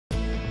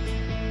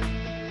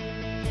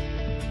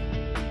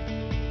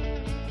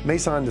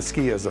Maison to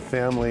Ski is a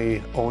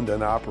family-owned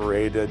and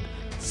operated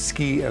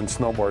ski and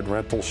snowboard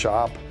rental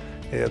shop.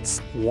 It's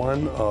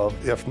one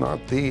of, if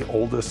not the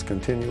oldest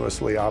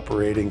continuously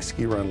operating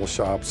ski rental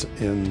shops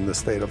in the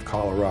state of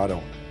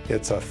Colorado.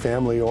 It's a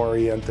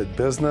family-oriented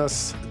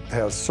business. It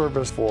has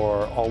service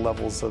for all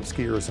levels of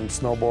skiers and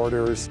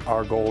snowboarders.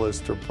 Our goal is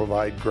to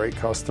provide great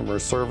customer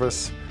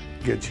service,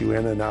 get you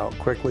in and out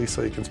quickly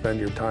so you can spend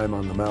your time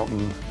on the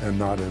mountain and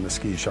not in a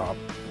ski shop.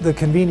 The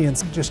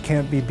convenience just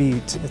can't be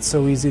beat. It's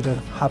so easy to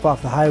hop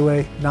off the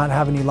highway, not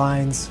have any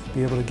lines,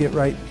 be able to get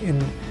right in,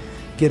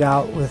 get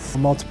out with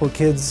multiple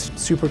kids.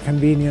 Super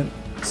convenient,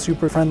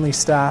 super friendly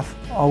staff.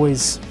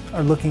 Always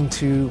are looking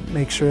to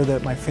make sure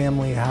that my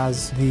family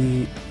has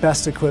the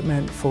best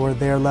equipment for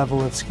their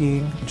level of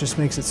skiing. It just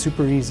makes it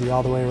super easy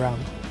all the way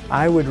around.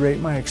 I would rate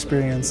my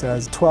experience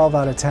as 12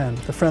 out of 10.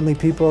 The friendly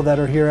people that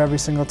are here every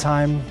single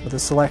time, with a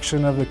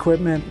selection of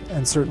equipment,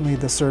 and certainly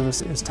the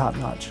service is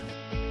top-notch.